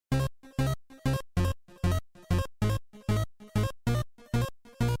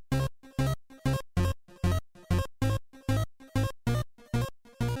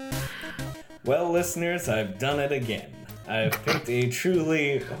Well, listeners, I've done it again. I've picked a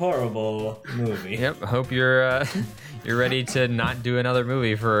truly horrible movie. Yep. Hope you're ready to not do another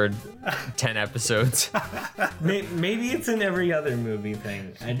movie for 10 episodes. Maybe it's an every other movie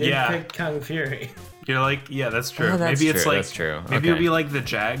thing. I did pick Kung Fury. You're like, yeah, that's true. Oh, that's maybe true. it's like That's true. Maybe Okay. it'll be like the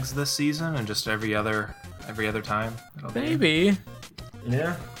Jags this season, and just every other time. Maybe.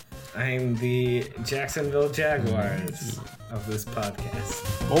 Yeah. I'm the Jacksonville Jaguars of this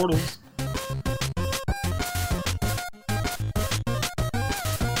podcast. Mortals.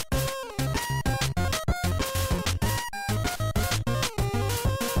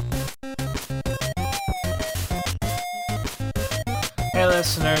 Hey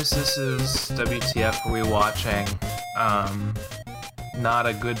listeners, this is WTF Are We Watching? Not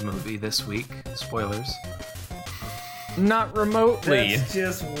a good movie this week. Spoilers. Not remotely. That's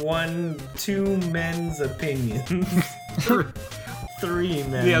just two men's opinions. Three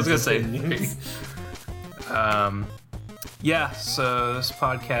men's Yeah, I was gonna say opinions. So this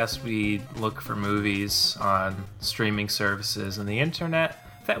podcast, we look for movies on streaming services and the internet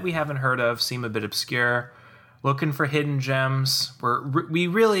that we haven't heard of, seem a bit obscure. Looking for hidden gems.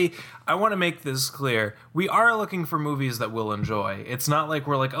 I want to make this clear. We are looking for movies that we'll enjoy. It's not like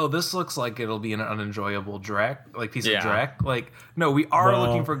we're like, oh, this looks like it'll be an unenjoyable piece of dreck. Like, no, we are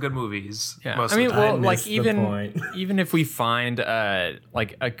looking for good movies. Yeah. Most of the time. Even if we find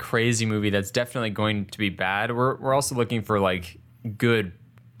like a crazy movie that's definitely going to be bad, we're also looking for like good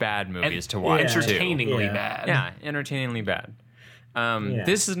bad movies to watch. Entertainingly bad. Yeah, entertainingly bad.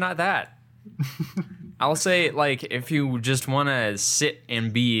 This is not that. I'll say, like, if you just want to sit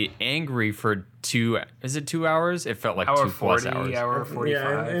and be angry for 2 hours? It felt like hour 2+ 40, hours. Hour 45.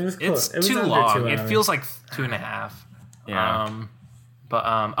 Yeah, it was close. It's too long. 2 It hours. feels like 2.5. Yeah.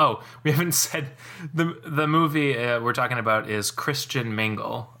 We haven't said the movie we're talking about is Christian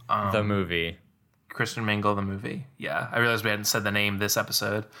Mingle. The movie. Christian Mingle, the movie. Yeah, I realized we hadn't said the name this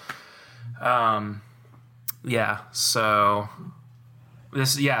episode. So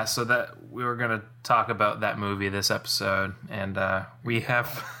that we were gonna talk about that movie this episode, and we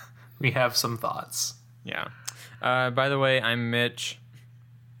have some thoughts. Yeah. By the way, I'm Mitch.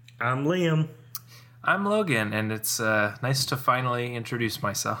 I'm Liam. I'm Logan, and it's nice to finally introduce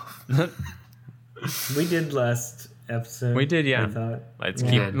myself. We did last episode. We did, yeah. I thought. Let's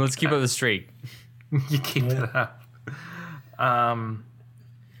keep up the streak. You keep it up.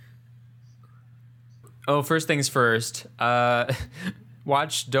 First things first.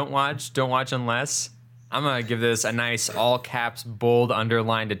 Watch, don't watch unless. I'm going to give this a nice all caps, bold,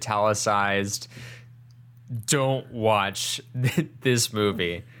 underlined, italicized. Don't watch this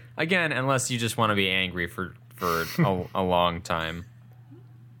movie. Again, unless you just want to be angry for a long time.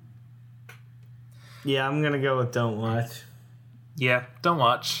 Yeah, I'm going to go with don't watch. Yeah, don't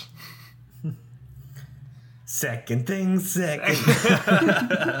watch. Second thing, second.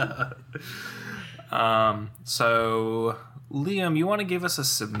 So, Liam, you want to give us a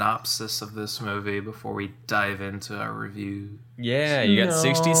synopsis of this movie before we dive into our review? Yeah, you got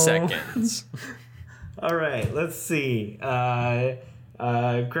 60 seconds. All right, let's see. Gretchen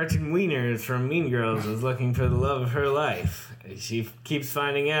Wieners from Mean Girls is looking for the love of her life. She keeps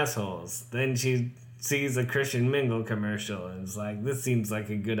finding assholes. Then she sees a Christian Mingle commercial and is like, this seems like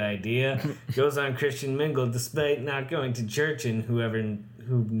a good idea. Goes on Christian Mingle despite not going to church in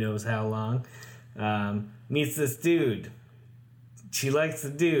who knows how long. Meets this dude. She likes the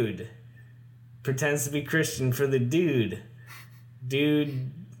dude. Pretends to be Christian for the dude.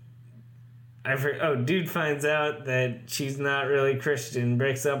 Dude finds out that she's not really Christian,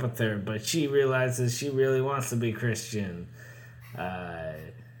 breaks up with her, but she realizes she really wants to be Christian.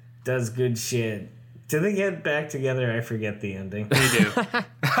 Does good shit. Do they get back together? I forget the ending. They do.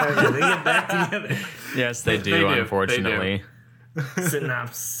 Okay, they get back together. Yes, they do, unfortunately.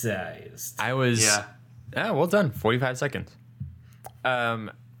 Synopsized. I was... Yeah, well done. 45 seconds. I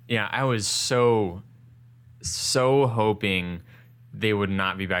was so hoping they would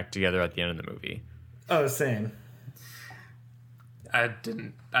not be back together at the end of the movie. Oh, same. I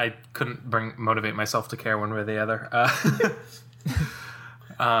couldn't motivate myself to care one way or the other.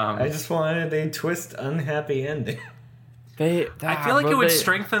 I just wanted a twist, unhappy ending. I feel like it would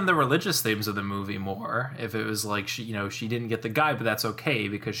strengthen the religious themes of the movie more if it was like she didn't get the guy, but that's okay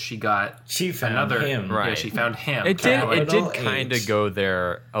because she found him. Right. Yeah, she found him. It did kind of go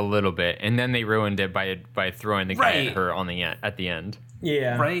there a little bit, and then they ruined it by throwing the guy at her at the end.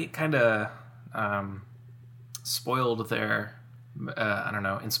 Yeah. Right. Kind of spoiled their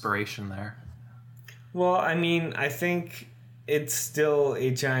inspiration there. Well, I mean, I think it's still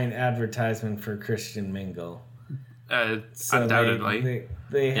a giant advertisement for Christian Mingle. Undoubtedly.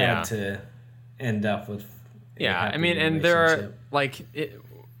 They had to end up with. Yeah, I mean, and there are like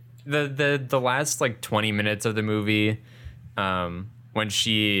the last like 20 minutes of the movie, when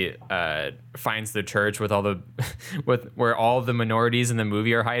she finds the church with all the where all the minorities in the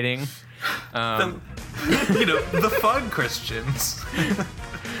movie are hiding. The fun Christians.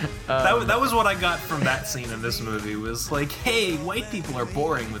 That was what I got from that scene in this movie, was like, hey, white people are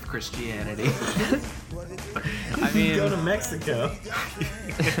boring with Christianity. I mean, go to Mexico.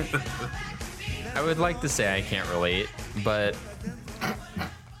 I would like to say I can't relate, but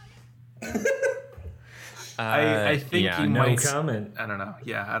I think you no might. comment. I don't know.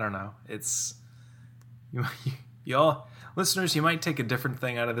 Yeah, I don't know. It's y'all listeners. You might take a different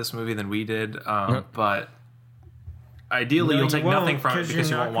thing out of this movie than we did, but ideally you'll take nothing from it because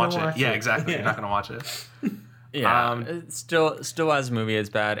you won't watch it. Yeah, exactly. Yeah. You're not going to watch it. Yeah, it's still as a movie, it's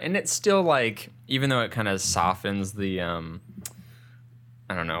bad, and it's still like, even though it kind of softens the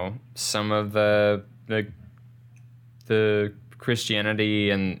I don't know, some of the Christianity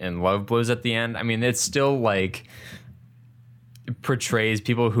and love blows at the end. I mean, it's still like portrays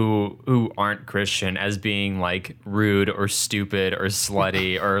people who aren't Christian as being like rude or stupid or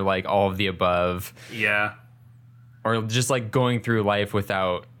slutty or like all of the above. Yeah. Or just like going through life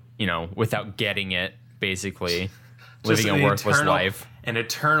without getting it, basically. Living a worthless life. An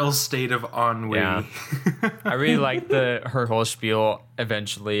eternal state of ennui. Yeah. I really liked her whole spiel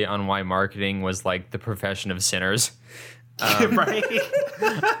eventually on why marketing was like the profession of sinners. Right?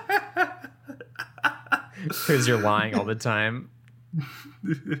 Because you're lying all the time.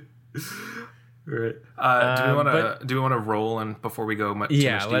 Right. Do we want to roll and before we go much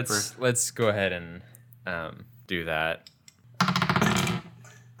deeper? let's go ahead and do that.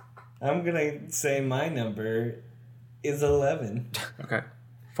 I'm gonna say my number is 11. Okay.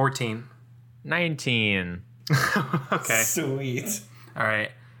 14. 19. Okay. Sweet. All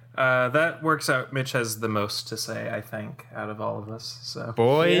right. That works out. Mitch has the most to say, I think, out of all of us. So.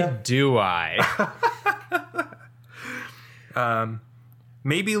 Boy, do I.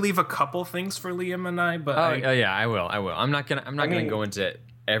 Maybe leave a couple things for Liam and I, but I will. I'm not gonna go into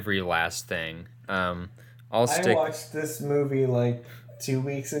every last thing. I watched this movie like 2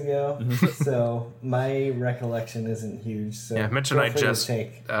 weeks ago, so my recollection isn't huge. So yeah, Mitch and I just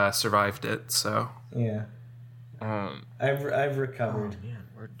survived it, so yeah. I've recovered. Oh man,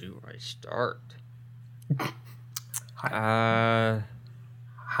 where do I start?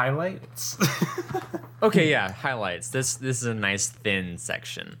 Highlights. Okay, yeah, highlights. This is a nice thin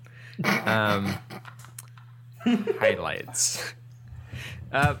section. Highlights.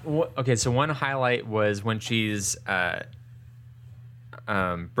 Okay, so one highlight was when she's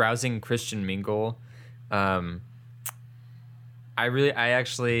browsing Christian Mingle. I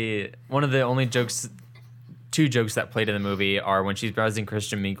actually, one of the only two jokes that played in the movie are when she's browsing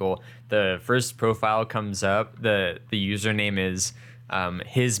Christian Mingle, the first profile comes up, the username is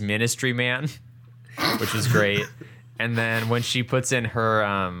his ministry man, which is great. And then when she puts in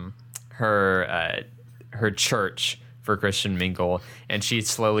her church for Christian Mingle, and she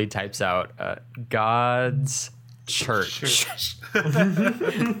slowly types out God's church.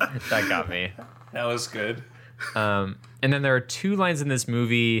 That got me. That was good. And then there are two lines in this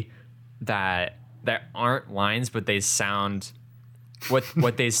movie that aren't lines, but they sound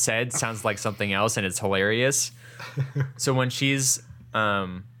what they said sounds like something else, and it's hilarious. So when she's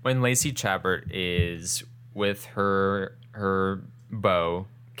when Lacey Chabert is with her beau,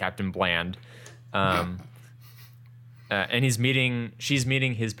 Captain Bland, and she's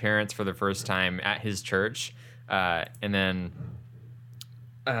meeting his parents for the first time at his church, and then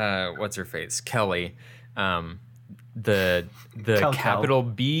what's her face, Kelly, the capital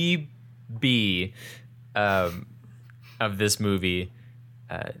B of this movie,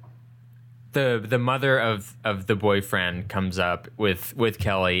 the mother of the boyfriend comes up with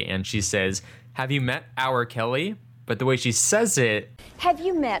Kelly, and she says, "Have you met our Kelly?" But the way she says it, "Have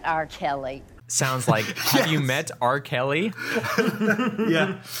you met our Kelly?" sounds like, "Have you met R. Kelly?"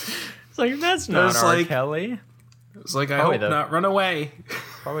 Yeah. It's like, that's not R. Kelly. It's like, I hope not. Run away.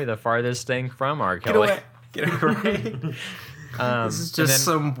 Probably the farthest thing from R. Kelly. Get away. This is just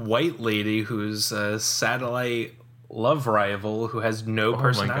some white lady who's a satellite love rival who has no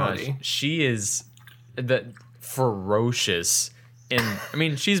personality. My gosh. She is ferocious. I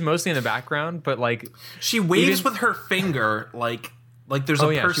mean, she's mostly in the background, but like she waves with her finger like there's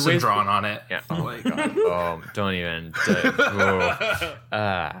a person drawn on it. Yeah. Oh my god. Oh, don't even.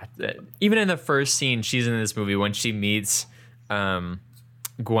 Even in the first scene she's in this movie, when she meets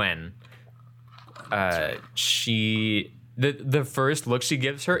Gwen, the first look she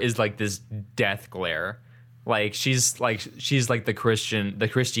gives her is like this death glare. Like she's like the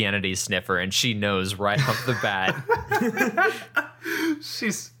Christianity sniffer, and she knows right off the bat.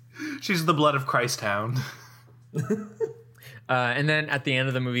 She's the blood of Christ hound. And then at the end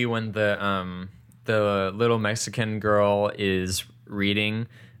of the movie, when the little Mexican girl is reading,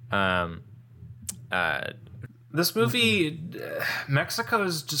 this movie, Mexico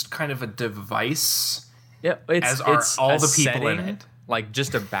is just kind of a device. Yeah, it's all the people setting, in it. Like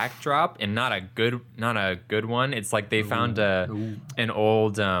just a backdrop, and not a good one. It's like they found an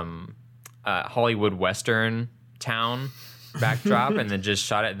old Hollywood Western town backdrop, and then just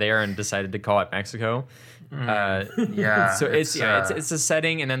shot it there and decided to call it Mexico. Yeah. So it's a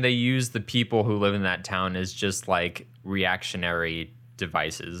setting, and then they use the people who live in that town as just like reactionary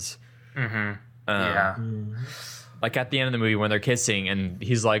devices. Like at the end of the movie when they're kissing and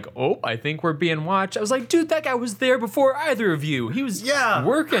he's like, "Oh, I think we're being watched." I was like, "Dude, that guy was there before either of you. He was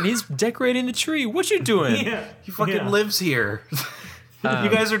working. He's decorating the tree. What you doing?" Yeah. He fucking lives here. You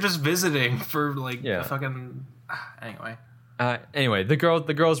guys are just visiting for like fucking. Anyway. Anyway, the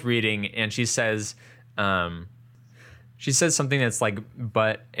girl's reading, and she says something that's like,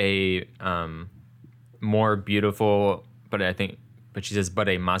 but a more beautiful, but she says, but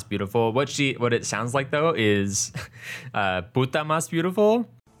a más beautiful. What it sounds like though is puta más beautiful.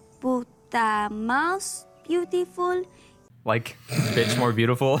 Puta más beautiful. Like bitch more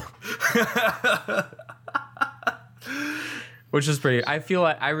beautiful. Which is pretty. I feel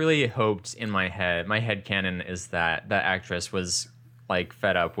like I really hoped in my headcanon is that that actress was like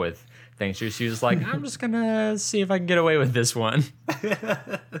fed up with things. She was like, I'm just gonna see if I can get away with this one.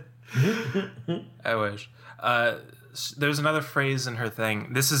 I wish. There's another phrase in her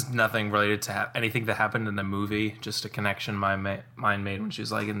thing. This is nothing related to anything that happened in the movie. Just a connection my mind made when she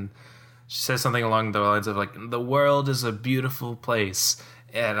was like, and she says something along the lines of like, "The world is a beautiful place,"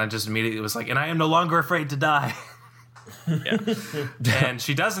 and I just immediately was like, "And I am no longer afraid to die." Yeah. And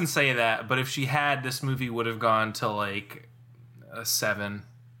she doesn't say that, but if she had, this movie would have gone to like a 7.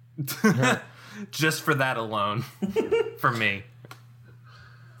 Just for that alone. For me.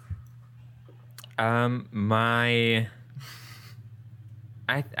 I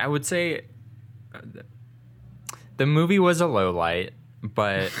would say the movie was a low light,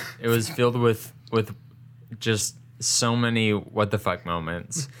 but it was filled with just so many what the fuck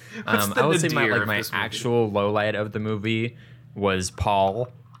moments. I would say my actual low light of the movie was Paul,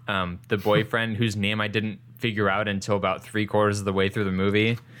 the boyfriend whose name I didn't figure out until about 3/4 of the way through the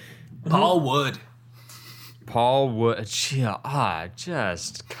movie. Paul Wood.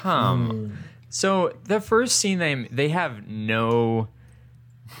 Just come. So the first scene they have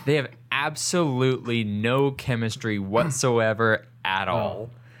absolutely no chemistry whatsoever at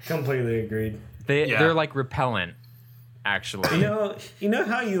all. Completely agreed. They're like repellent, actually. You know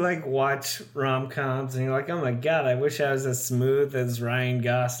how you like watch rom-coms and you're like, oh my god, I wish I was as smooth as Ryan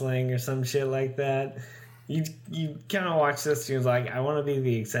Gosling or some shit like that. You kind of watch this and you're like, I want to be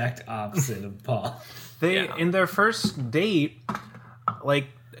the exact opposite of Paul. In their first date, like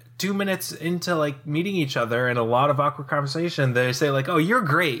 2 minutes into like meeting each other and a lot of awkward conversation, they say like, "Oh, you're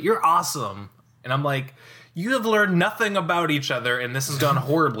great, you're awesome," and I'm like, "You have learned nothing about each other, and this has gone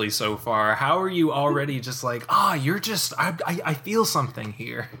horribly so far. How are you already just like, you're just, I feel something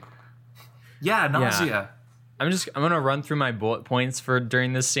here." Yeah, nausea. Yeah. I'm gonna run through my bullet points for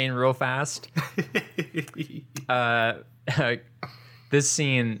during this scene real fast. This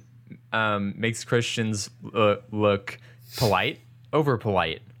scene makes Christians look polite, over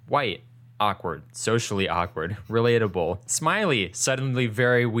polite, white, awkward, socially awkward, relatable, smiley, suddenly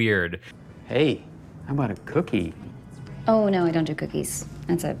very weird. Hey, how about a cookie? Oh, no, I don't do cookies.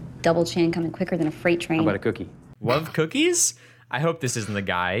 That's a double chin coming quicker than a freight train. How about a cookie? Love cookies? I hope this isn't the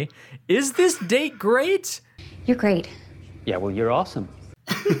guy. Is this date great? You're great. Yeah, well, you're awesome.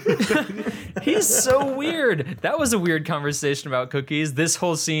 He's so weird. That was a weird conversation about cookies. This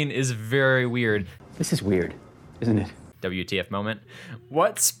whole scene is very weird. This is weird, isn't it? WTF moment.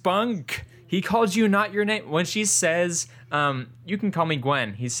 What spunk? He called you not your name. When she says, you can call me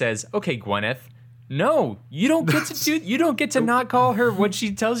Gwen, he says, okay, Gwyneth. No, you don't get to not call her what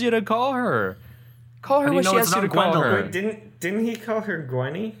she tells you to call her. Call her what she asks you to call her. Wait, didn't he call her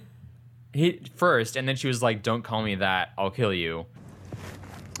Gwenny? He first, and then she was like, don't call me that, I'll kill you.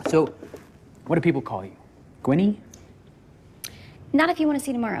 So, what do people call you? Gwenny? Not if you want to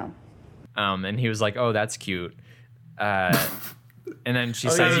see tomorrow. And he was like, oh, that's cute. And then she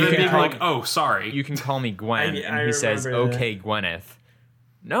says, you can call oh, sorry. You can call me Gwen. And he says, that. okay, Gwyneth.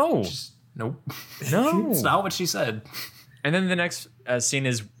 No. Nope. No. It's not what she said. And then the next scene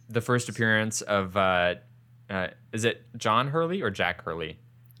is the first appearance of, is it John Hurley or Jack Hurley?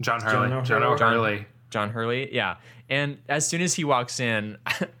 John Hurley. John Hurley. Yeah. And as soon as he walks in,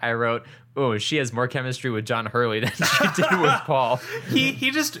 I wrote, oh, she has more chemistry with John Hurley than she did with Paul.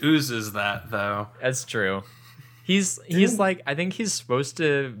 He just oozes that, though. That's true. He's like, I think he's supposed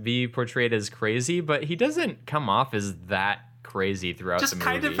to be portrayed as crazy, but he doesn't come off as that crazy throughout the movie. Just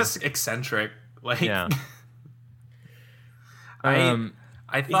kind of eccentric. Like, yeah.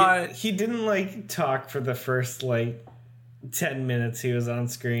 I thought he didn't like talk for the first like 10 minutes he was on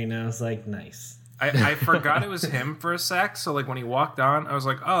screen. I was like, nice. I forgot it was him for a sec. So like when he walked on, I was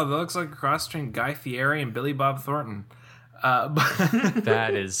like, oh, that looks like a cross between Guy Fieri and Billy Bob Thornton.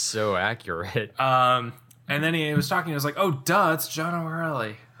 That is so accurate. And then he was talking. I was like, oh, duh, it's John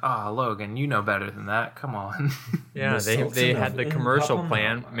O'Reilly. Ah, Logan, you know better than that. Come on. Yeah, they had the commercial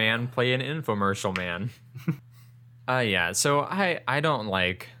plan man play an infomercial man. Yeah, so I don't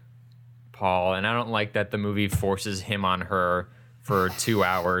like Paul, and I don't like that the movie forces him on her for 2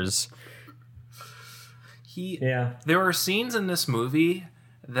 hours. There were scenes in this movie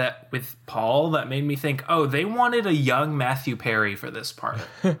that with Paul that made me think, oh, they wanted a young Matthew Perry for this part.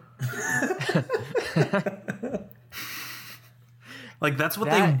 Like that's what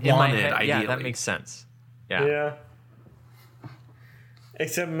they wanted. Ideally, yeah, that makes sense. Yeah.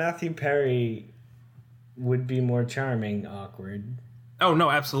 Except Matthew Perry would be more charming, awkward. Oh no,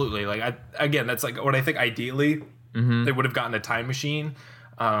 absolutely. Like that's like what I think. Ideally, they would have gotten a time machine,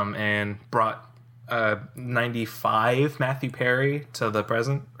 and brought 95 Matthew Perry to the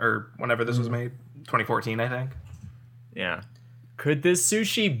present or whenever this was made, 2014, I think. Yeah. Could this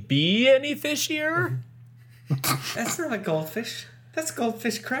sushi be any fishier? That's not a goldfish. That's a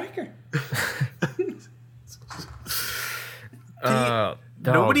goldfish cracker.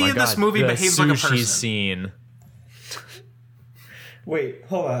 Nobody in this movie behaves like a person. Sushi scene. Wait,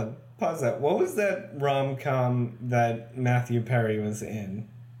 hold on. Pause that. What was that rom-com that Matthew Perry was in?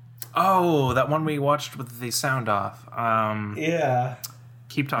 Oh, that one we watched with the sound off. Yeah.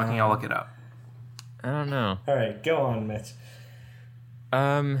 Keep talking, I'll look it up. I don't know. All right, go on, Mitch.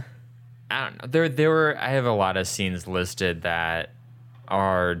 I don't know. I have a lot of scenes listed that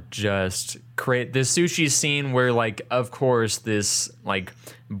are just great. The sushi scene where, like, of course, this like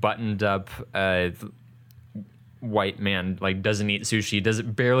buttoned up white man like doesn't eat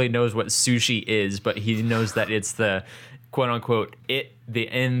sushi, barely knows what sushi is, but he knows that it's the quote unquote the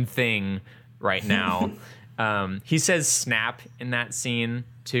end thing right now. He says snap in that scene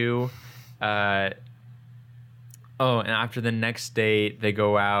too. And after the next date they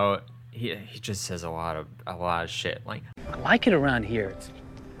go out, he just says a lot of shit. Like, I like it around here.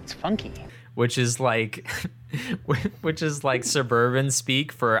 It's funky. Which is like suburban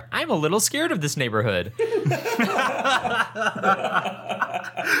speak for I'm a little scared of this neighborhood.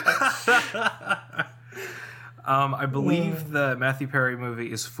 I believe the Matthew Perry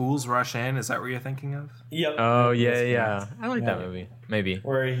movie is Fools Rush In. Is that what you're thinking of? Yep. Oh, yeah. I like that movie. Maybe.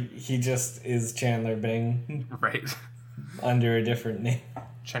 Where he just is Chandler Bing. Right. Under a different name.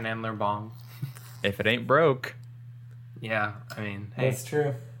 Chandler Bong. If it ain't broke. Yeah, I mean, hey. That's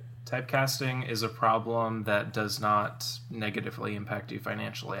true. Typecasting is a problem that does not negatively impact you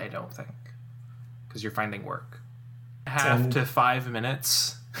financially, I don't think. Because you're finding work. 1/2 to 5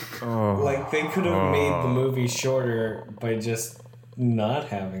 minutes. Like, they could have made the movie shorter by just not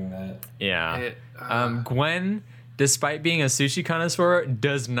having that. Yeah. Gwen, despite being a sushi connoisseur,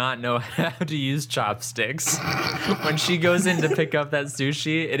 does not know how to use chopsticks. When she goes in to pick up that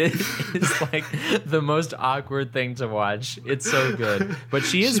sushi, it is like the most awkward thing to watch. It's so good. But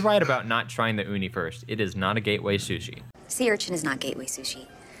she is right about not trying the uni first. It is not a gateway sushi. Sea urchin is not gateway sushi.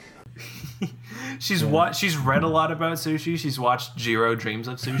 She's read a lot about sushi. She's watched Jiro Dreams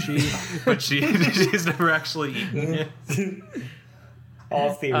of Sushi, but she's never actually eaten it.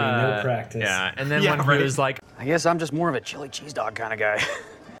 All theory, no practice. Yeah, and then when he was like, I guess I'm just more of a chili cheese dog kind of guy.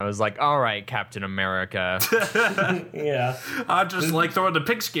 I was like, all right, Captain America. Yeah. I just like throwing the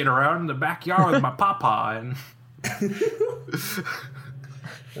pigskin around in the backyard with my papa.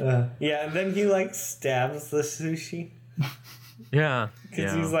 Yeah, and then he, like, stabs the sushi. Yeah.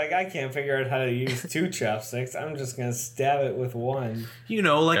 Because he's like, I can't figure out how to use 2 chopsticks. I'm just going to stab it with 1. You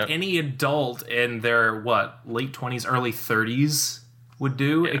know, like any adult in their, late 20s, early 30s would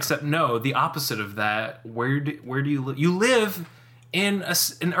do, except no, the opposite of that. Where do you live? You live in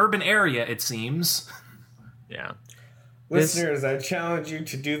an urban area, it seems. Yeah. Listeners, I challenge you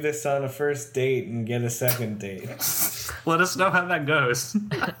to do this on a first date and get a second date. Let us know how that goes.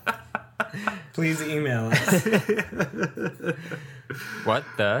 Please email us. What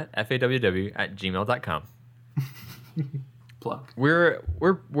the FAWW@gmail.com. Plug.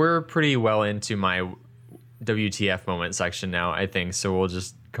 We're pretty well into my WTF moment section now, I think, so we'll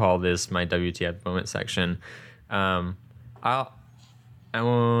just call this my WTF moment section. I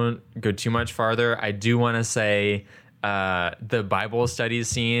won't go too much farther. I do want to say the Bible studies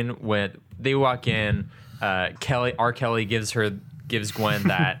scene when they walk in, R. Kelly gives Gwen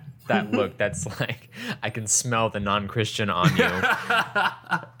that look that's like, I can smell the non-Christian on you.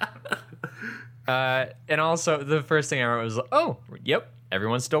 And also the first thing I wrote was, oh, yep,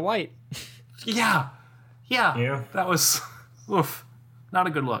 everyone's still white. Yeah. That was not a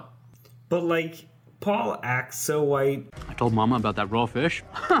good look. But like, Paul acts so white. I told Mama about that raw fish.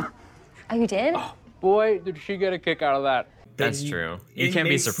 Oh, you did? Boy, did she get a kick out of that. That's true. You It can't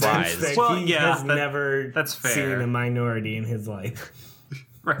be makes sense surprised. that Well, he yeah, has never that's fair. seen a minority in his life.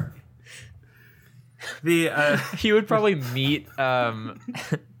 Right. The He would probably meet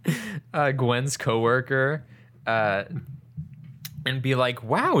Gwen's coworker and be like,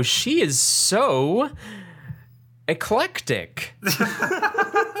 wow, she is so eclectic.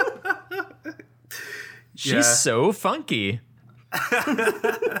 She's Yeah. so funky.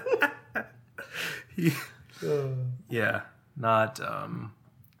 yeah, not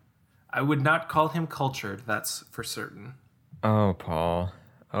I would not call him cultured, that's for certain. Oh, Paul.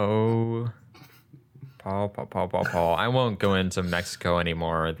 Oh, Paul. I won't go into Mexico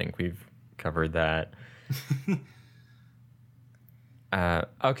anymore. I think we've covered that.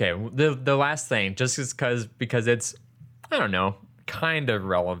 Okay, the last thing, just because it's, I don't know, kind of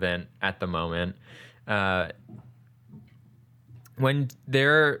relevant at the moment. When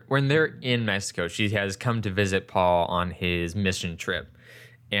they're in Mexico, she has come to visit Paul on his mission trip,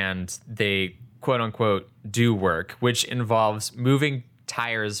 and they quote unquote do work, which involves moving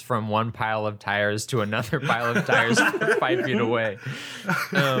tires from one pile of tires to another pile of tires 5 feet away.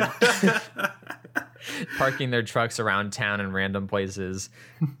 Parking their trucks around town in random places,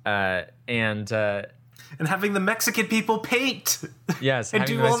 and having the Mexican people paint. yes, and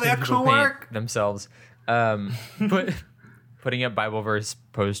having do all the Mexican actual people paint work themselves. Putting up Bible verse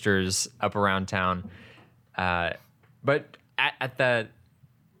posters up around town. But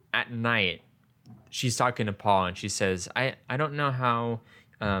at night, she's talking to Paul and she says, I don't know how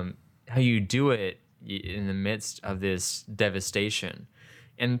you do it in the midst of this devastation.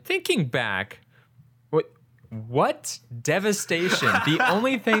 And thinking back, what devastation? The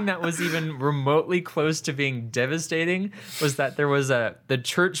only thing that was even remotely close to being devastating was that the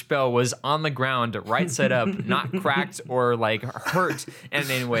church bell was on the ground, right side up, not cracked or like hurt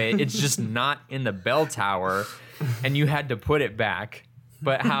in any way. It's just not in the bell tower, and you had to put it back.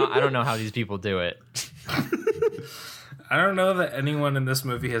 But I don't know how these people do it. I don't know that anyone in this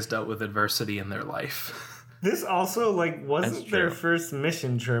movie has dealt with adversity in their life. This also wasn't their first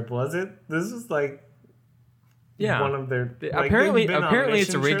mission trip, was it? This was one of their apparently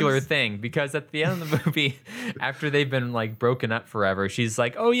it's a regular thing, because at the end of the movie, after they've been broken up forever, she's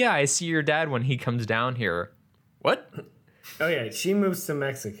like, oh yeah, I see your dad when he comes down here. What? Oh yeah, she moves to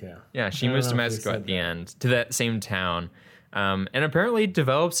Mexico. Yeah, she moves to Mexico at the end, to that same town, and apparently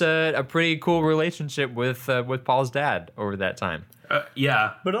develops a pretty cool relationship with Paul's dad over that time.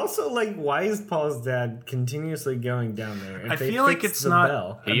 Yeah, but also why is Paul's dad continuously going down there? I feel like it's not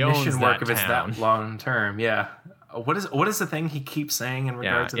a mission work if it's that long term. Yeah. What is the thing he keeps saying in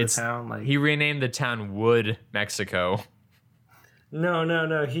regard to the town? He renamed the town Wood, Mexico.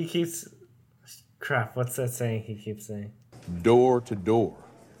 No. He keeps... Crap, what's that saying he keeps saying? Door to door,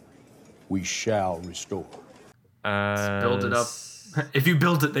 we shall restore. Build it up. If you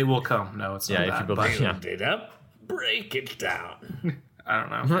build it, they will come. No, it's not that. If you build it up, break it down. I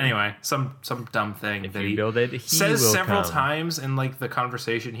don't know. Anyway, some dumb thing if that you build it, he says will several come. times in the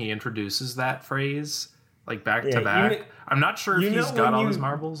conversation. He introduces that phrase back to back. I'm not sure if he's got all his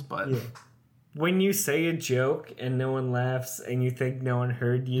marbles, but when you say a joke and no one laughs and you think no one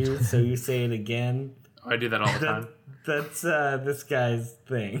heard you, so you say it again. I do that all the time. That's this guy's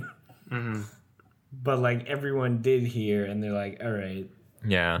thing. Mm-hmm. But everyone did hear, and they're like, all right,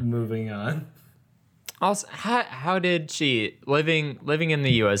 moving on. Also, how did she, living in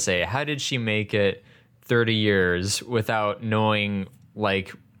the USA, how did she make it 30 years without knowing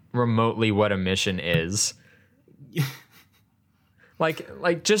remotely what a mission is?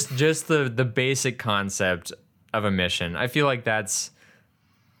 just the basic concept of a mission. I feel like that's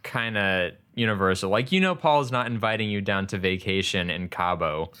kind of universal. Paul's not inviting you down to vacation in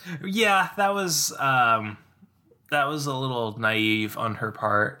Cabo. Yeah, that was a little naive on her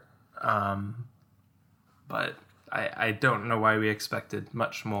part. But I don't know why we expected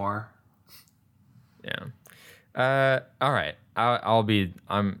much more. Yeah. All right. I want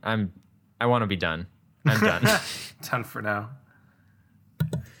to be done. I'm done. Done for now.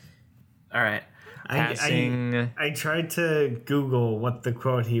 All right. Passing. I tried to Google what the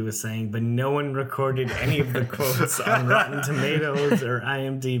quote he was saying, but no one recorded any of the quotes on Rotten Tomatoes or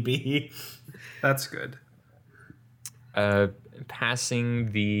IMDb. That's good.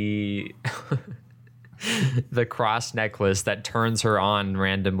 Passing the the cross necklace that turns her on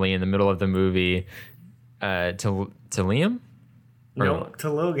randomly in the middle of the movie to Liam? No, to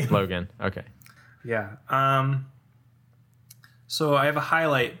Logan. Logan. Okay. Yeah. So I have a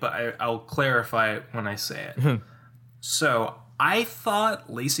highlight, but I'll clarify it when I say it. So I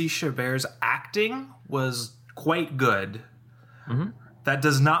thought Lacey Chabert's acting was quite good. Mm-hmm. That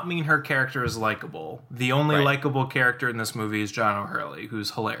does not mean her character is likable. The only likable character in this movie is John O'Hurley,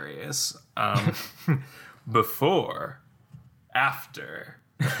 who's hilarious. Before, after.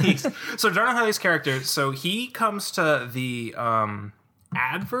 So John O'Hurley's character, so he comes to the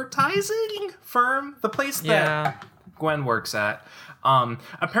advertising firm, the place that Gwen works at.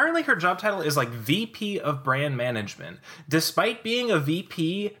 Apparently her job title is like VP of brand management. Despite being a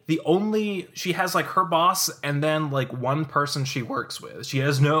VP, she has like her boss and then like one person she works with. She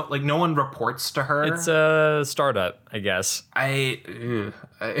has no one reports to her. It's a startup, I guess.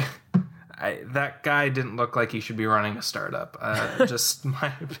 That guy didn't look like he should be running a startup. Just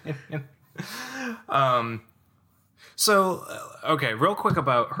my opinion. So okay, real quick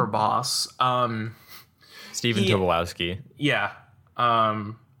about her boss. Stephen Tobolowsky. Yeah.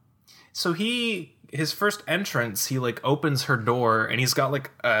 So his first entrance, he like opens her door and he's got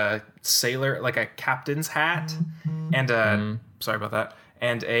like a sailor, like a captain's hat and sorry about that,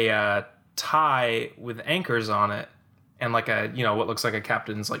 and a tie with anchors on it and like a, what looks like a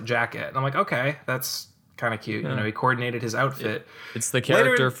captain's like jacket. And I'm like, okay, that's kind of cute. He coordinated his outfit. It's the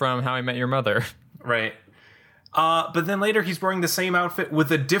character from How I Met Your Mother. Right. But then later he's wearing the same outfit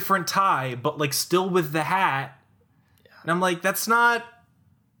with a different tie, but like still with the hat. And I'm like,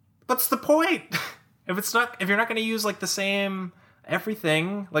 what's the point? If you're not going to use like the same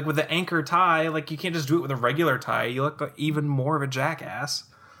everything, like with the anchor tie, like you can't just do it with a regular tie. You look like even more of a jackass.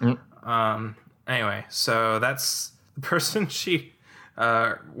 Anyway, so that's the person she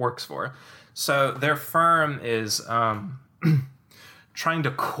works for. So their firm is trying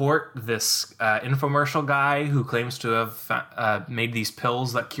to court this infomercial guy who claims to have made these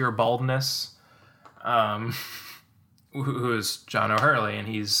pills that cure baldness. Who is John O'Hurley, and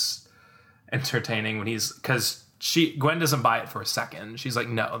he's entertaining because Gwen doesn't buy it for a second. She's like,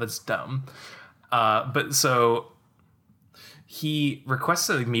 no, that's dumb. But so he requests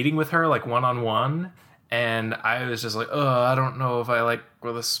a meeting with her, like one-on-one, and I was just like, I don't know if I like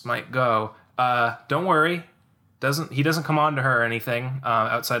where this might go. Don't worry. He doesn't come on to her or anything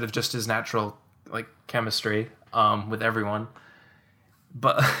outside of just his natural like chemistry with everyone.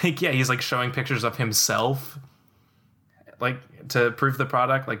 But like, yeah, he's like showing pictures of himself like to prove the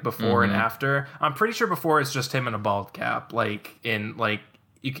product, like before and after. I'm pretty sure before it's just him in a bald cap, like in like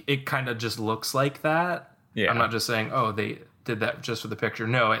it kind of just looks like that. Yeah, I'm not just saying they did that just for the picture.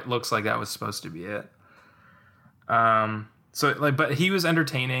 No, it looks like that was supposed to be it. So like, but he was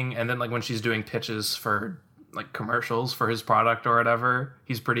entertaining, and then like when she's doing pitches for like commercials for his product or whatever,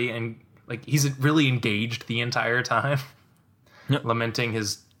 he's he's really engaged the entire time, lamenting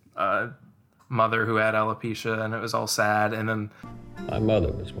his mother who had alopecia, and it was all sad. And then my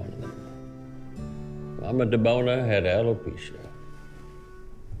mother was one of them. Mama DeBona had alopecia.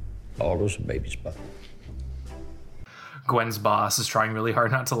 All those baby spot. Gwen's boss is trying really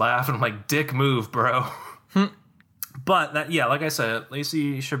hard not to laugh, and I'm like, dick move, bro. But that, yeah, like I said,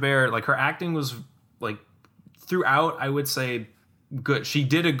 Lacey Chabert, like her acting was like throughout, I would say good. She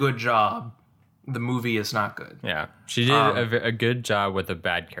did a good job. The movie is not good. Yeah, she did a good job with a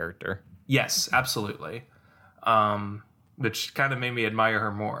bad character. Yes, absolutely. Which kind of made me admire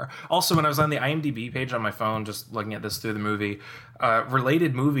her more. Also, when I was on the IMDb page on my phone, just looking at this through the movie,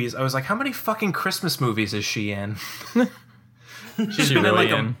 related movies, I was like, how many fucking Christmas movies is she in? She's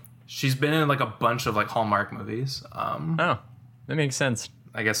been in like a bunch of like Hallmark movies. Oh, that makes sense.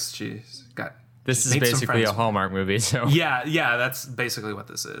 I guess she's got. This is basically a Hallmark movie, so yeah, that's basically what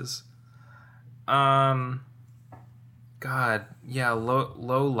this is. God, yeah,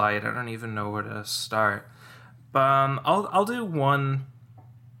 low light. I don't even know where to start. But I'll do one.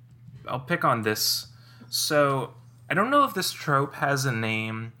 I'll pick on this. So I don't know if this trope has a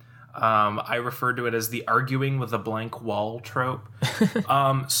name. I refer to it as the arguing with a blank wall trope.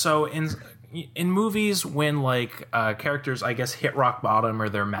 So in movies, when like characters, I guess, hit rock bottom, or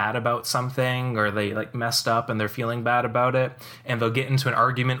they're mad about something, or they like messed up and they're feeling bad about it, and they'll get into an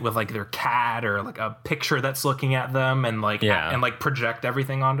argument with like their cat or like a picture that's looking at them, and like project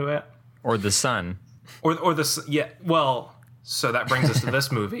everything onto it, or the sun, or the well, So that brings us to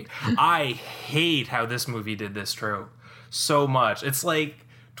this movie. I hate how this movie did this trope so much. It's like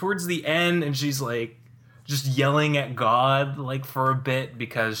towards the end, and she's like just yelling at God like for a bit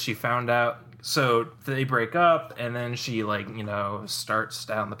because she found out. So they break up, and then she like, you know, starts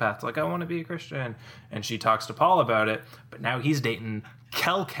down the path to like, I want to be a Christian, and she talks to Paul about it. But now he's dating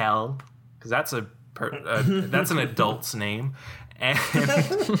Kel, because that's that's an adult's name. And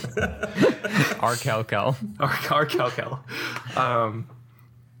Our Kel.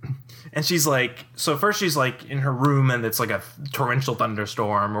 And she's like, so first she's like in her room and it's like a torrential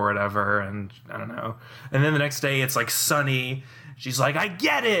thunderstorm or whatever, and I don't know. And then the next day it's like sunny. She's like, I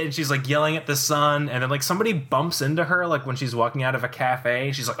get it. And she's like yelling at the sun, and then like somebody bumps into her like when she's walking out of a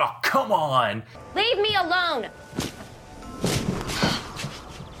cafe. She's like, oh, come on. Leave me alone.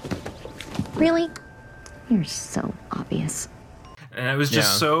 Really? You're so obvious. And it was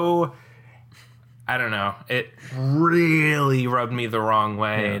just so, I don't know. It really rubbed me the wrong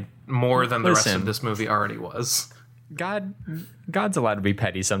way more than the rest of this movie already was. God's allowed to be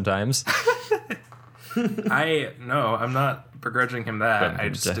petty sometimes. I'm not begrudging him that. I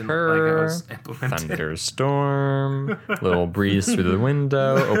just didn't like how it was implemented. Thunderstorm, little breeze through the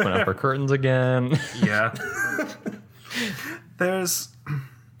window, open up her curtains again. Yeah.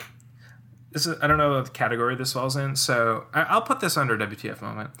 I don't know what category this falls in, so I'll put this under WTF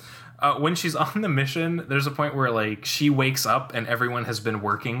moment. When she's on the mission, there's a point where like she wakes up and everyone has been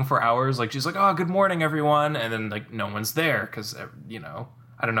working for hours. Like she's like, "Oh, good morning, everyone," and then like no one's there because you know,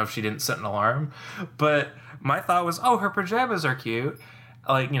 I don't know if she didn't set an alarm, but my thought was, "Oh, her pajamas are cute."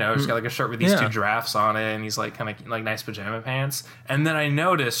 Like, you know, she's got like a shirt with these two giraffes on it, and he's like kind of like nice pajama pants. And then I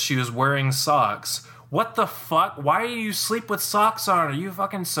noticed she was wearing socks. What the fuck? Why do you sleep with socks on? Are you a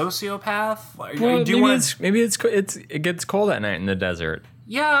fucking sociopath? Maybe it gets cold at night in the desert.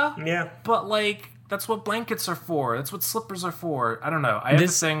 Yeah. But like that's what blankets are for. That's what slippers are for. I don't know. I have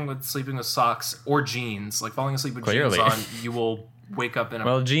this thing with sleeping with socks or jeans. Like falling asleep with jeans on, you will wake up in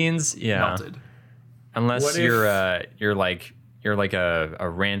a jeans, melted. Unless you're like a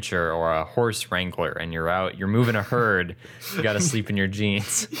rancher or a horse wrangler and you're moving a herd, you gotta sleep in your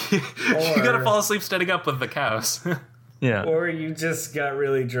jeans. You gotta fall asleep standing up with the cows. Yeah. Or you just got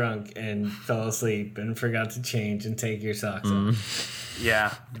really drunk and fell asleep and forgot to change and take your socks off.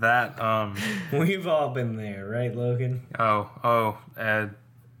 Yeah, that we've all been there, right, Logan? Night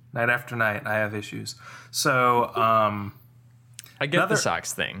after night I have issues. So I get the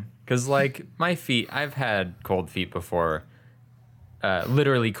socks thing, because like my feet, I've had cold feet before.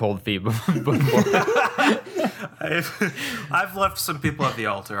 Literally cold feet before. I've left some people at the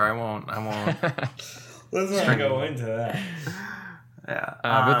altar. I won't. Let's not go into that. Yeah.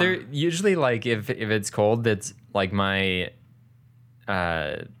 But they're usually like if it's cold, it's like my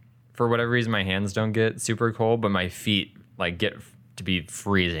for whatever reason my hands don't get super cold, but my feet like get to be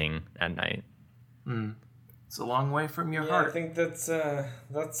freezing at night. It's a long way from your heart. I think that's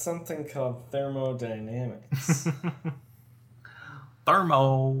something called thermodynamics.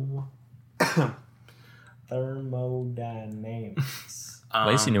 Thermodynamics.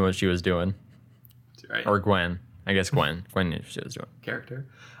 Lacey knew what she was doing. Right. Or Gwen. I guess Gwen knew what she was doing. Character.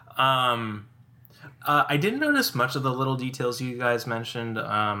 I didn't notice much of the little details you guys mentioned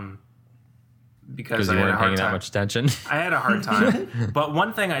because you weren't paying that much attention. I had a hard time. But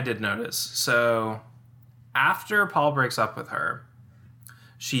one thing I did notice. So after Paul breaks up with her,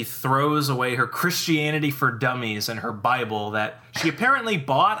 she throws away her Christianity for Dummies and her Bible that she apparently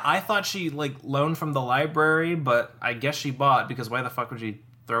bought. I thought she like loaned from the library, but I guess she bought, because why the fuck would she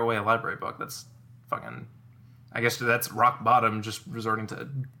throw away a library book? That's fucking, I guess that's rock bottom, just resorting to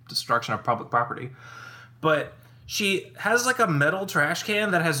destruction of public property. But she has like a metal trash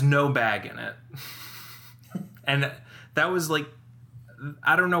can that has no bag in it. And that was like,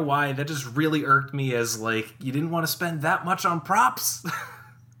 I don't know why, that just really irked me as like, you didn't want to spend that much on props.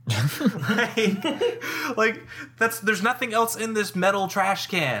 There's nothing else in this metal trash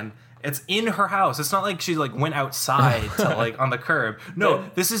can. It's in her house. It's not like she like went outside to like on the curb. No,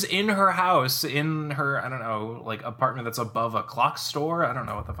 this is in her house, in her, I don't know, like apartment that's above a clock store. I don't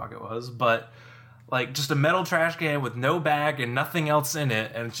know what the fuck it was, but like just a metal trash can with no bag and nothing else in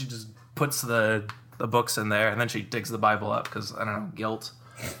it, and she just puts the books in there, and then she digs the Bible up because, I don't know, guilt.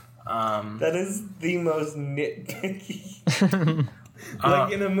 That is the most nitpicky.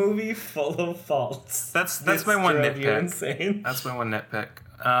 Like in a movie full of faults. That's my one nitpick. That's my one nitpick.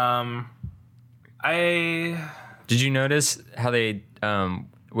 Did you notice how they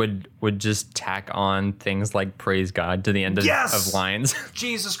would just tack on things like praise God to the end of lines.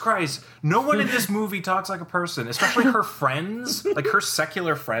 Jesus Christ. No one in this movie talks like a person, especially her friends, like her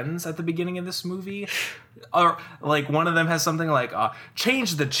secular friends at the beginning of this movie. Or like one of them has something like,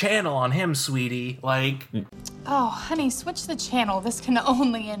 change the channel on him, sweetie. Like, oh, honey, switch the channel. This can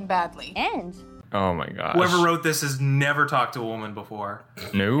only end badly. End? Oh my gosh. Whoever wrote this has never talked to a woman before.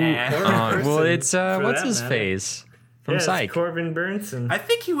 No. Well, it's, what's his face? From Psych. It's Corbin Burnson. I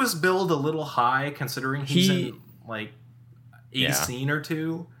think he was billed a little high considering he's in like a scene or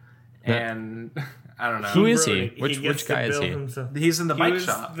two. And I don't know. Who is he? Which guy is he? Himself. He's in the bike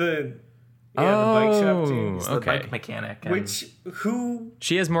shop. The bike shop too. He's the bike mechanic.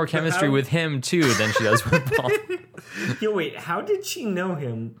 She has more chemistry with him too than she does with Paul. Yo, wait, how did she know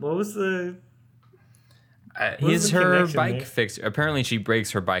him? What was the... He's her bike fixer. Apparently she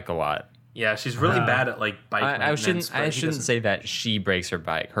breaks her bike a lot. Yeah, she's really bad at like bike maintenance. I shouldn't say that she breaks her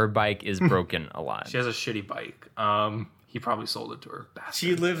bike. Her bike is broken a lot. She has a shitty bike. He probably sold it to her. Bastard.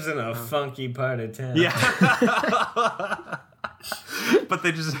 She lives in a funky part of town. Yeah. But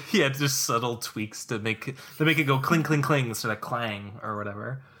they just subtle tweaks to make it go cling cling cling instead of clang or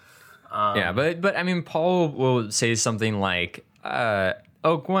whatever. But I mean, Paul will say something like, Gwyneth,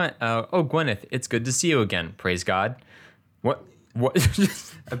 it's good to see you again. Praise God. What?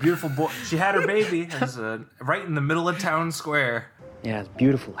 A beautiful boy. She had her baby. It was, right in the middle of town square. Yeah, it's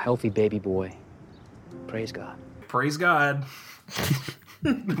beautiful, healthy baby boy. Praise God. Praise God.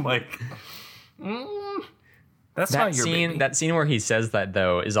 Like, that's not your baby. That scene where he says that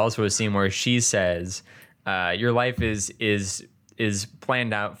though is also a scene where she says, "Your life is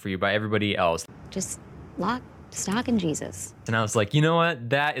planned out for you by everybody else. Just lock, stock, and Jesus." And I was like, you know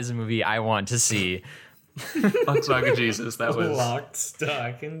what? That is a movie I want to see. Lock, Stock, and Jesus. That was Locked,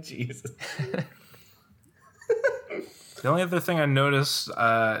 Stock, and Jesus. The only other thing I noticed,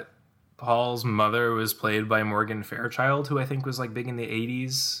 Paul's mother was played by Morgan Fairchild, who I think was like big in the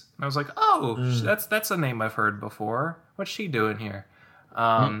 80s. And I was like, that's a name I've heard before. What's she doing here?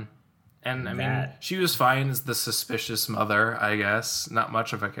 And I mean, she was fine as the suspicious mother, I guess. Not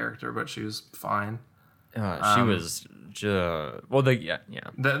much of a character, but she was fine. She was she was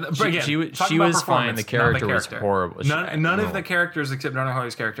fine. The character was horrible. None of the characters except Donna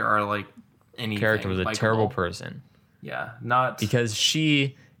Harley's character are like anything. Character was a terrible person. Yeah, not because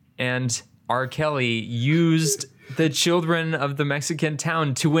she and R. Kelly used the children of the Mexican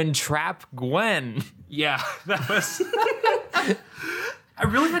town to entrap Gwen. Yeah, that was. I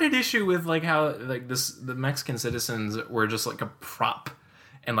really had an issue with like how like the Mexican citizens were just like a prop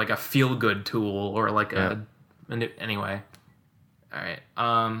and like a feel good tool or like anyway. All right.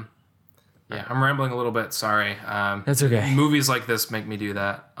 I'm rambling a little bit. Sorry. That's okay. Movies like this make me do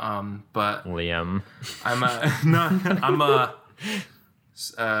that. But Liam, I'm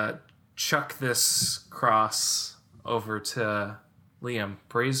chuck this cross over to Liam.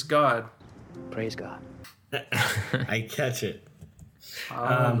 Praise God. Praise God. I catch it.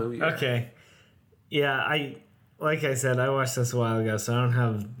 Okay. Yeah, like I said, I watched this a while ago, so I don't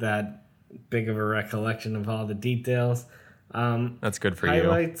have that big of a recollection of all the details. That's good for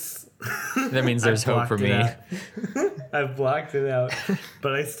highlights, you. That means there's hope for me. I've blocked it out,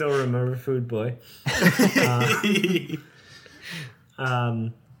 but I still remember Food Boy.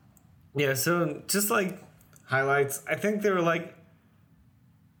 Yeah, so just like highlights, I think there were like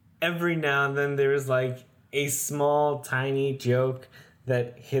every now and then there was like a small, tiny joke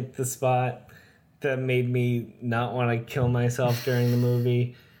that hit the spot that made me not want to kill myself during the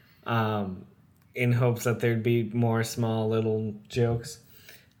movie, in hopes that there'd be more small little jokes.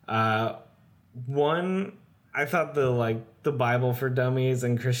 One, I thought the Bible for Dummies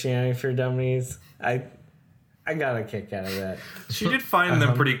and Christianity for Dummies, I got a kick out of that. She did find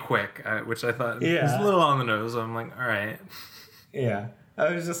them pretty quick, which I thought was a little on the nose. I'm like, all right. Yeah.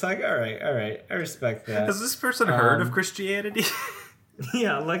 I was just like, all right. I respect that. Has this person heard of Christianity?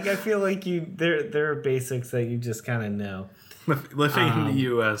 Yeah, like I feel like there are basics that you just kind of know. Living in the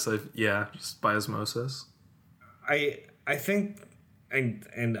U.S., just by osmosis. I think,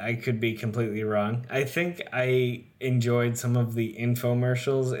 and I could be completely wrong, I think I enjoyed some of the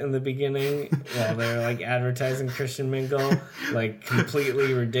infomercials in the beginning while they were like advertising Christian Mingle, like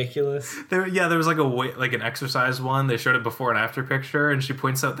completely ridiculous. There was like an exercise one. They showed a before and after picture, and she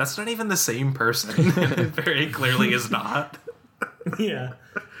points out that's not even the same person. And it very clearly is not. Yeah.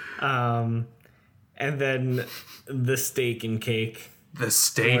 And then the steak and cake. The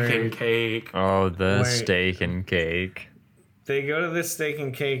steak and cake. Oh, the steak and cake. They go to the steak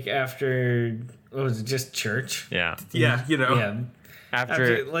and cake after, was it just church? Yeah. Yeah, you know. Yeah.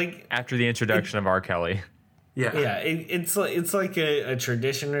 After the introduction of R. Kelly. Yeah. Yeah, it's like a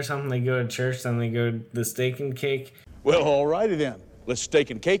tradition or something. They go to church, then they go to the steak and cake. Well, alrighty then. Let's steak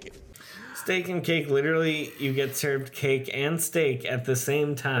and cake it. Steak and cake, literally, you get served cake and steak at the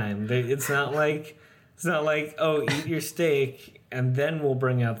same time. It's not like, oh, eat your steak and then we'll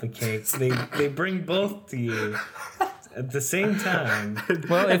bring out the cake. They bring both to you at the same time.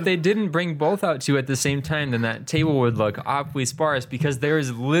 Well, if they didn't bring both out to you at the same time, then that table would look awfully sparse because there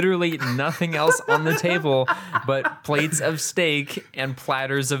is literally nothing else on the table but plates of steak and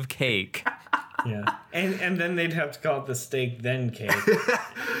platters of cake. Yeah, and then they'd have to call it the steak then cake.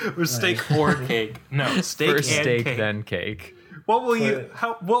 Or steak or cake. No, steak First and steak, cake. then cake. What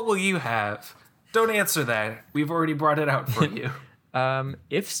will you have? Don't answer that. We've already brought it out for you.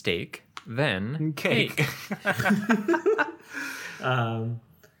 If steak, then Cake.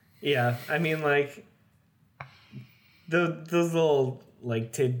 Yeah, I mean, like, those little,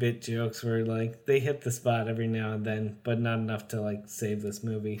 like, tidbit jokes where, like, they hit the spot every now and then, but not enough to, like, save this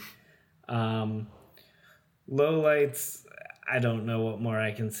movie. Lowlights, I don't know what more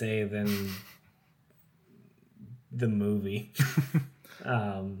I can say than the movie.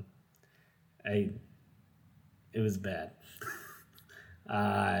 It was bad.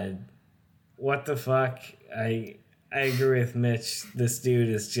 What the fuck? I agree with Mitch. This dude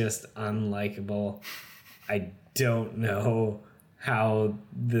is just unlikable. I don't know how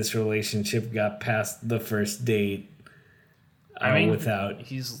this relationship got past the first date. Without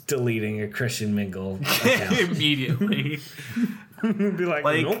deleting a Christian Mingle account. Immediately. Be like,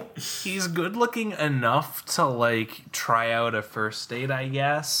 nope. He's good looking enough to, like, try out a first date, I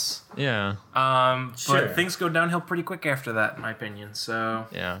guess. Yeah. Sure. But things go downhill pretty quick after that, in my opinion, so.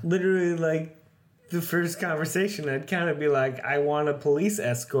 Yeah. Literally, like, the first conversation, I'd kind of be like, I want a police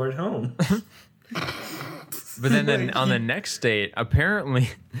escort home. But then on the next date, apparently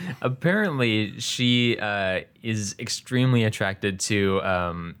she is extremely attracted to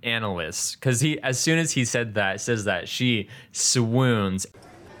analysts because as soon as he says that, she swoons.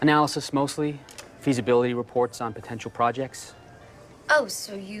 Analysis mostly, feasibility reports on potential projects. Oh,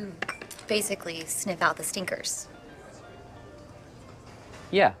 so you basically sniff out the stinkers.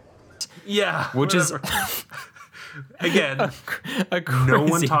 Yeah. Yeah. Which whatever. is again, a crazy no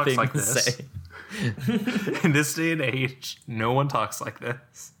one talks thing like to this. say. In this day and age, no one talks like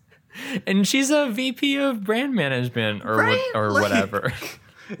this. And she's a VP of brand management or whatever.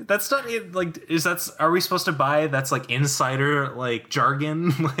 That's not it. Like, are we supposed to buy that's like insider like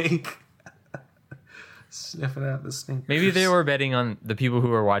jargon? Like sniffing out the stinkers. Maybe they were betting on the people who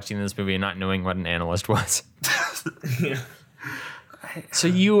were watching this movie and not knowing what an analyst was. Yeah. So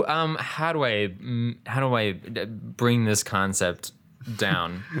you how do I bring this concept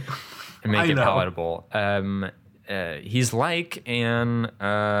down and make it palatable? He's like an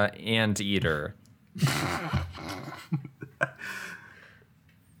anteater.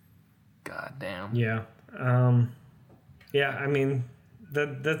 God damn. Yeah. Yeah, I mean,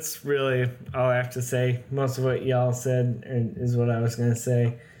 that's really all I have to say. Most of what y'all said is what I was going to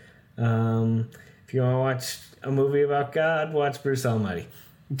say. If you want to watch a movie about God, watch Bruce Almighty.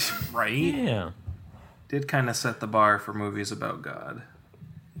 Right? Yeah. Did kind of set the bar for movies about God.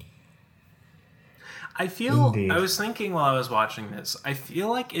 I was thinking while I was watching this, I feel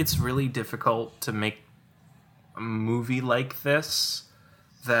like it's really difficult to make a movie like this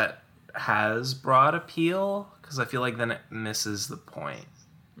that has broad appeal, because I feel like then it misses the point.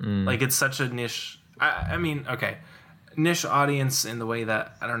 Like, it's such a niche. I mean, okay, niche audience in the way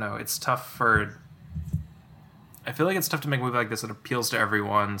that, I don't know, it's tough for. I feel like it's tough to make a movie like this that appeals to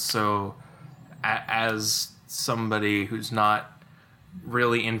everyone. So, as somebody who's not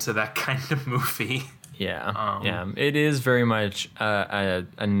really into that kind of movie. Yeah, it is very much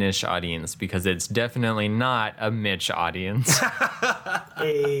a niche audience because it's definitely not a Mitch audience.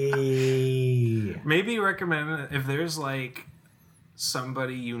 Hey. Maybe recommend if there's like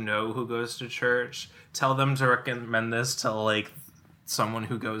somebody you know who goes to church, tell them to recommend this to like someone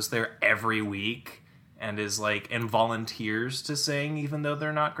who goes there every week and is like and volunteers to sing even though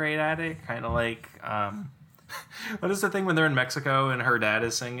they're not great at it. Kind of like what is the thing when they're in Mexico and her dad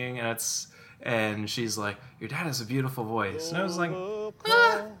is singing and she's like, your dad has a beautiful voice. And I was like,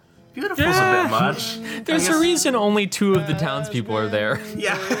 beautiful's a bit much. There's a reason only 2 of the townspeople are there.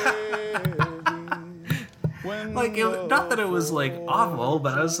 Yeah. Like, not that it was like awful,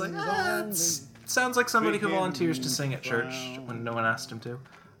 but I was like, it sounds like somebody who volunteers to sing at church when no one asked him to.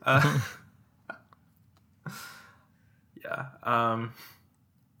 Yeah.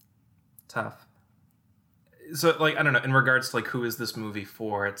 Tough. So, like, I don't know, in regards to, like, who is this movie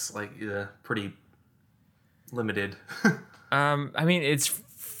for, it's, like, pretty limited. I mean, it's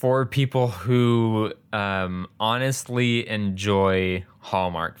for people who honestly enjoy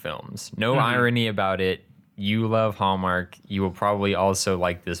Hallmark films. No irony about it. You love Hallmark. You will probably also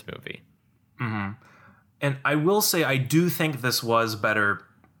like this movie. Mm-hmm. And I will say, I do think this was a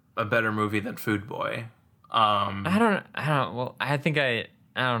better movie than Food Boy. I don't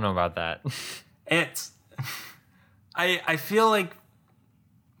know about that. I feel like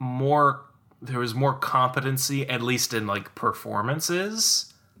there was more competency, at least in like performances.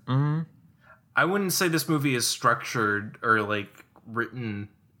 Mm-hmm. I wouldn't say this movie is structured or like written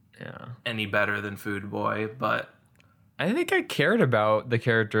any better than Food Boy, but I think I cared about the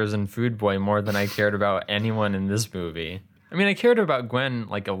characters in Food Boy more than I cared about anyone in this movie. I mean, I cared about Gwen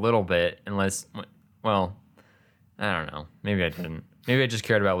like a little bit, unless, well, I don't know. Maybe I didn't. Maybe I just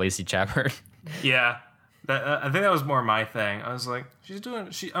cared about Lacey Chabert. Yeah. I think that was more my thing. I was like, she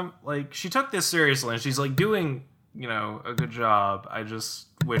took this seriously, and she's like doing, a good job. I just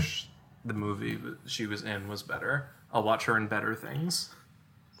wish the movie she was in was better. I'll watch her in better things.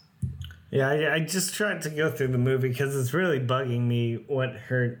 Yeah, I just tried to go through the movie because it's really bugging me what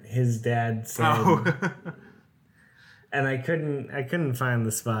his dad said. Oh. And I couldn't find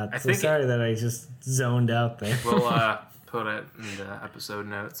the spot. Sorry that I just zoned out there. We'll put it in the episode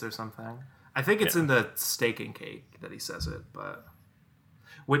notes or something. I think it's in the Steak and Cake that he says it, but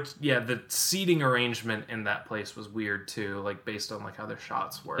the seating arrangement in that place was weird too, like based on like how the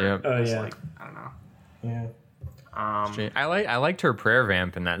shots were. Yep. Oh yeah. Like, I don't know. Yeah. I liked her prayer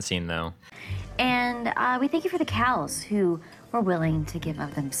vamp in that scene though. And we thank you for the cows who were willing to give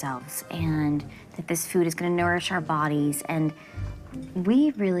of themselves, and that this food is going to nourish our bodies. And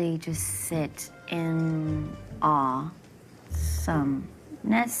we really just sit in awesomeness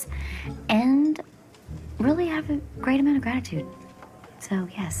and really have a great amount of gratitude. So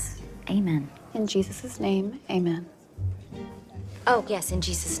yes, amen. In Jesus' name, amen. Oh, yes, in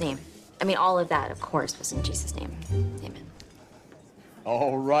Jesus' name. I mean, all of that, of course, was in Jesus' name. Amen.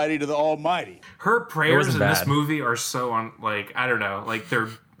 All righty to the Almighty. Her prayers in this movie are so I don't know, like they're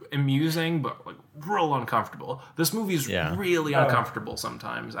amusing, but like real uncomfortable. This movie's really uncomfortable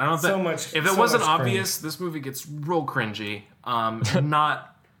sometimes. I don't think if it wasn't obvious, this movie gets real cringy.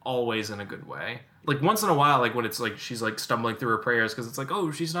 Not always in a good way. Like once in a while, like when it's like she's like stumbling through her prayers because it's like, oh,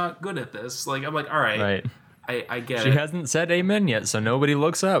 she's not good at this. Like I'm like, all right. I get it. She hasn't said amen yet, so nobody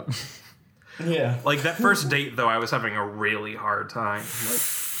looks up. Yeah. Like that first date though, I was having a really hard time. Like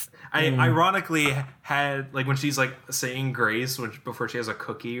I ironically had like when she's like saying grace before she has a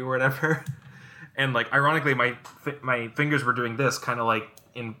cookie or whatever, and like ironically my fingers were doing this kind of like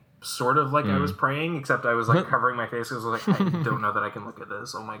in sort of like I was praying, except I was like covering my face because I was like, I don't know that I can look at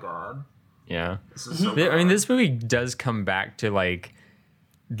this. Oh my god. Yeah. This is so I mean, this movie does come back to like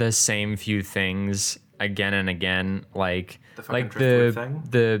the same few things again and again, like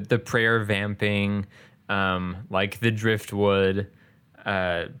the prayer vamping, like the driftwood.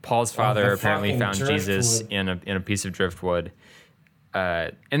 Paul's father apparently found Jesus in a piece of driftwood,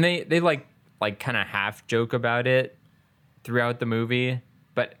 and they like kind of half joke about it throughout the movie,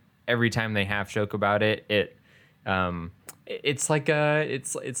 but every time they half joke about it, it's like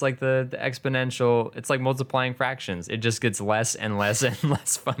the exponential. It's like multiplying fractions. It just gets less and less and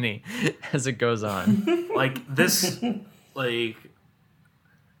less funny as it goes on. Like this, like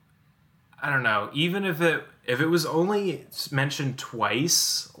I don't know. Even if it was only mentioned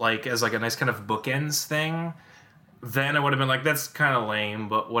twice, like as like a nice kind of bookends thing, then I would have been like, that's kind of lame,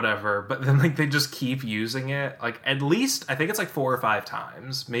 but whatever. But then like they just keep using it. Like at least I think it's like 4 or 5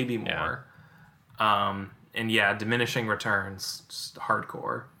 times, maybe more. Yeah. And yeah, diminishing returns, just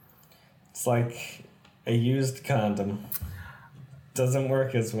hardcore. It's like a used condom. Doesn't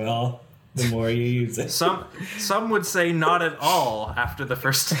work as well the more you use it. Some would say not at all after the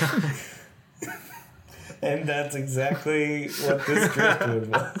first time. And that's exactly what this driftwood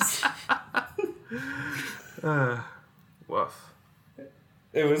was. Woof.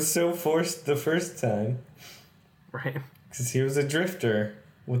 It was so forced the first time. Right. Because he was a drifter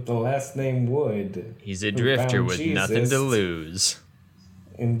with the last name Wood. He's a drifter with nothing to lose.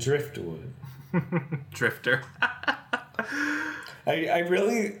 In Driftwood. Drifter. I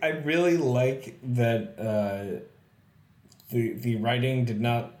really like that the writing did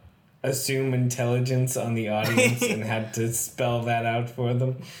not assume intelligence on the audience and had to spell that out for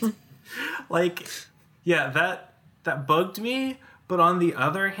them. Like, yeah, that bugged me. But on the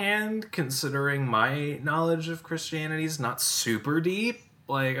other hand, considering my knowledge of Christianity is not super deep,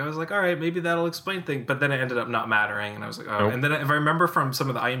 like I was like, all right, maybe that'll explain things. But then it ended up not mattering, and I was like, oh. Nope. And then if I remember from some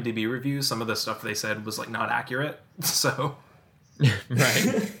of the IMDb reviews, some of the stuff they said was like not accurate. So,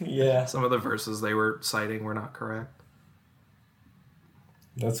 right, yeah, some of the verses they were citing were not correct.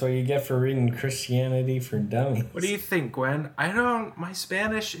 That's what you get for reading Christianity for Dummies. What do you think, Gwen? My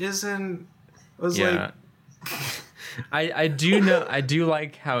Spanish isn't... I do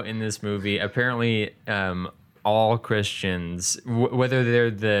like how in this movie, apparently all Christians, whether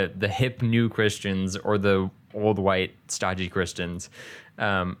they're the hip new Christians or the old white stodgy Christians,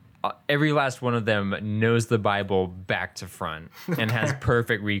 every last one of them knows the Bible back to front and has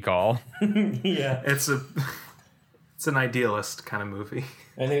perfect recall. Yeah. It's an idealist kind of movie.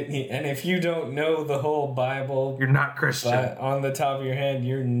 And if you don't know the whole Bible, you're not Christian. On the top of your head,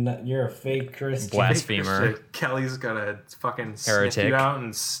 you're a fake Christian. Blasphemer. Kelly's gonna fucking Heretic. sniff you out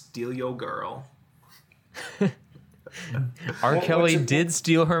and steal your girl. R. Kelly did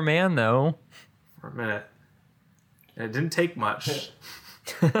steal her man, though. For a minute. And it didn't take much.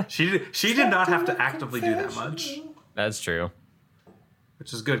 She did not have to actively do that much. That's true.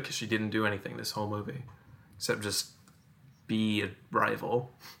 Which is good because she didn't do anything this whole movie except just be a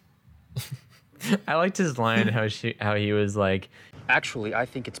rival. I liked his line how he was like, Actually, I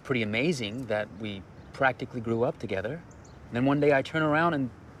think it's pretty amazing that we practically grew up together. And then one day I turn around and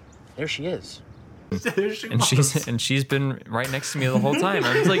there she is. There she and was. she's been right next to me the whole time.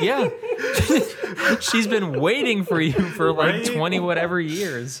 I was like, yeah. She's been waiting for you for like 20 whatever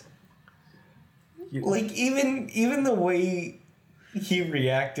years. Like even the way he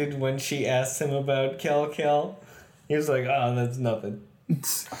reacted when she asked him about Kel, he was like, "Oh, that's nothing."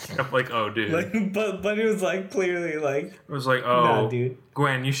 I'm like, "Oh, dude." Like, but it was like clearly like it was like, "Oh, nah, dude.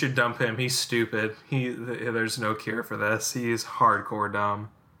 Gwen, you should dump him. He's stupid. There's no cure for this. He's hardcore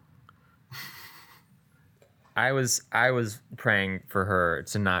dumb." I was praying for her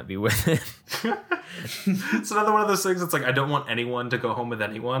to not be with him. It's another one of those things. It's like I don't want anyone to go home with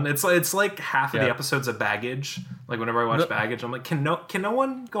anyone. It's like half of the episodes of Baggage. Like whenever I watch Baggage, I'm like, can no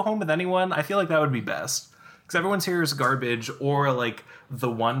one go home with anyone? I feel like that would be best because everyone's here is garbage, or like the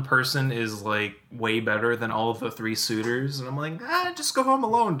one person is like way better than all of the three suitors, and I'm like, just go home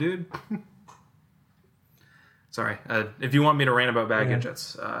alone, dude. Sorry, if you want me to rant about Baggage,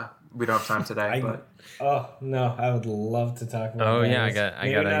 it's we don't have time today. But oh no, I would love to talk about. Oh Baggage. yeah, I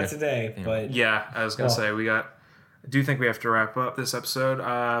Maybe got not today, but yeah, I was gonna say I do think we have to wrap up this episode.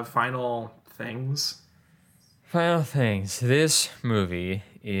 Final things. Final things. This movie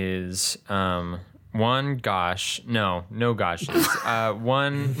is one goshes.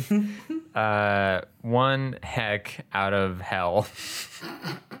 One heck out of hell.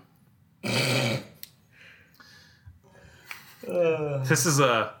 This is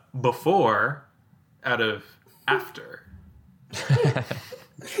a before out of after.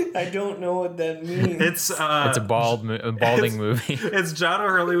 I don't know what that means. It's a balding movie. It's John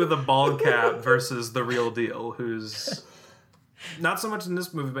O'Hurley with a bald cap versus the real deal, who's not so much in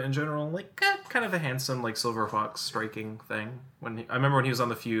this movie, but in general, like kind of a handsome, like Silver Fox striking thing. I remember when he was on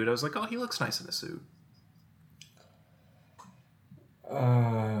The Feud, I was like, oh, he looks nice in a suit.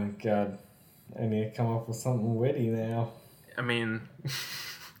 Oh God, I need to come up with something witty now. I mean,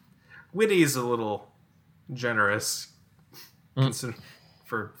 witty is a little generous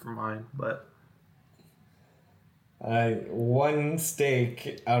for mine, but one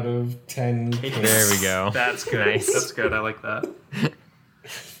steak out of 10 cakes. There we go. That's good. Nice. That's good. I like that.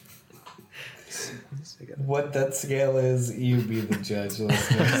 What that scale is, you be the judge,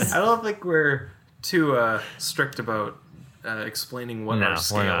 listeners. I don't think we're too strict about explaining what our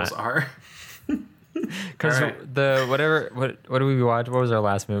scales are. Because what did we watch? What was our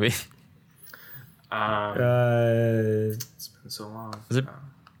last movie? It's been so long. Was it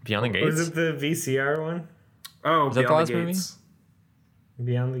Beyond the Gates? Was it the VCR one? Oh, was that the last movie?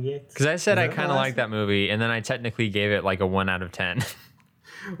 Beyond the Gates? Because I said I kind of liked that movie, and then I technically gave it like a 1 out of 10.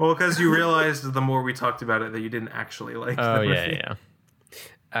 Well, because you realized the more we talked about it that you didn't actually like the movie.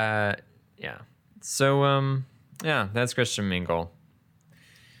 Yeah. So, that's Christian Mingle.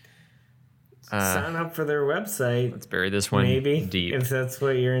 Sign up for their website. Let's bury this one deep. If that's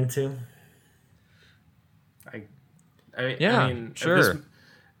what you're into. I mean, sure.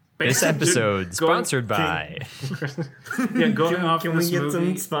 This episode sponsored by. Going off can this we get movie,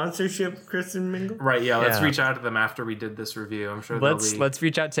 some sponsorship, Christian Mingle? Right, yeah. Let's reach out to them after we did this review. I'm sure let's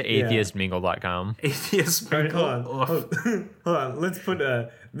reach out to atheistmingle.com. Atheist Mingle. Mingle. Hold on. Let's put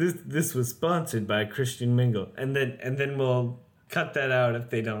this was sponsored by Christian Mingle, and then we'll cut that out if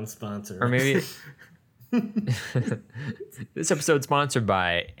they don't sponsor. Or maybe this episode sponsored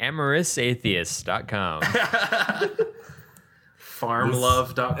by amourousatheist.com.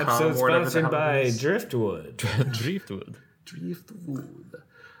 Farmlove.com. Episode sponsored by Driftwood. Driftwood.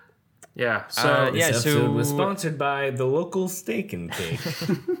 Yeah. So this episode was sponsored by the local steak and cake.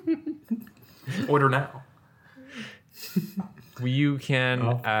 Order now. You can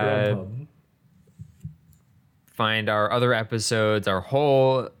Off Grubhub. find our other episodes, our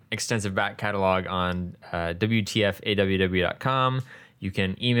whole extensive back catalog on WTFAWW.com. You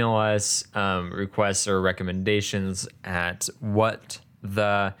can email us requests or recommendations at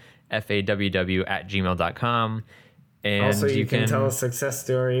whatthefaww@gmail.com. And Also, you can tell us success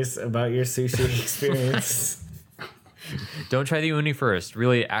stories about your sushi experience. Don't try the uni first.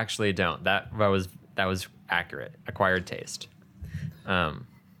 Really, actually don't. That was accurate. Acquired taste.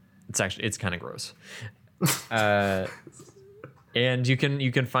 It's kind of gross. And you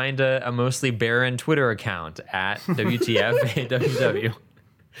can find a mostly barren Twitter account at WTFAWW.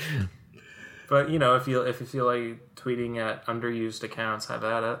 But if you feel like tweeting at underused accounts, have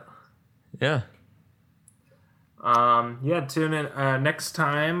at it. Yeah. Tune in next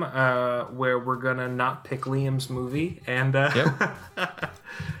time where we're gonna not pick Liam's movie and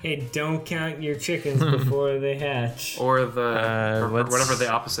Hey, don't count your chickens before they hatch. or the or whatever the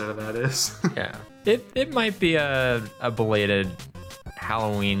opposite of that is. Yeah. It might be a belated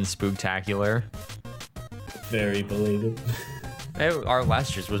Halloween spooktacular. Very belated. Our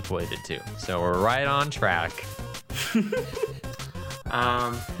last year's was belated too, so we're right on track.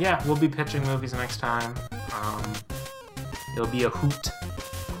 We'll be pitching movies next time. It'll be a hoot.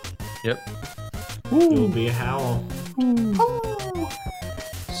 Yep. It'll be a howl.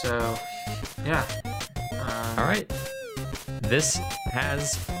 So, yeah. All right. This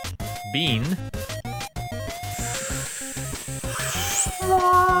has been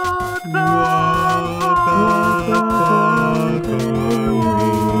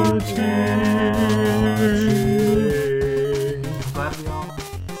Glad we all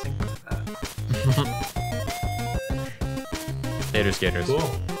synced with that. Later, skaters.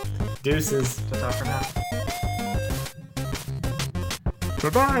 Cool. Deuces. Ta-ta for now.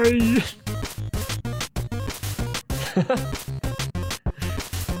 Bye-bye.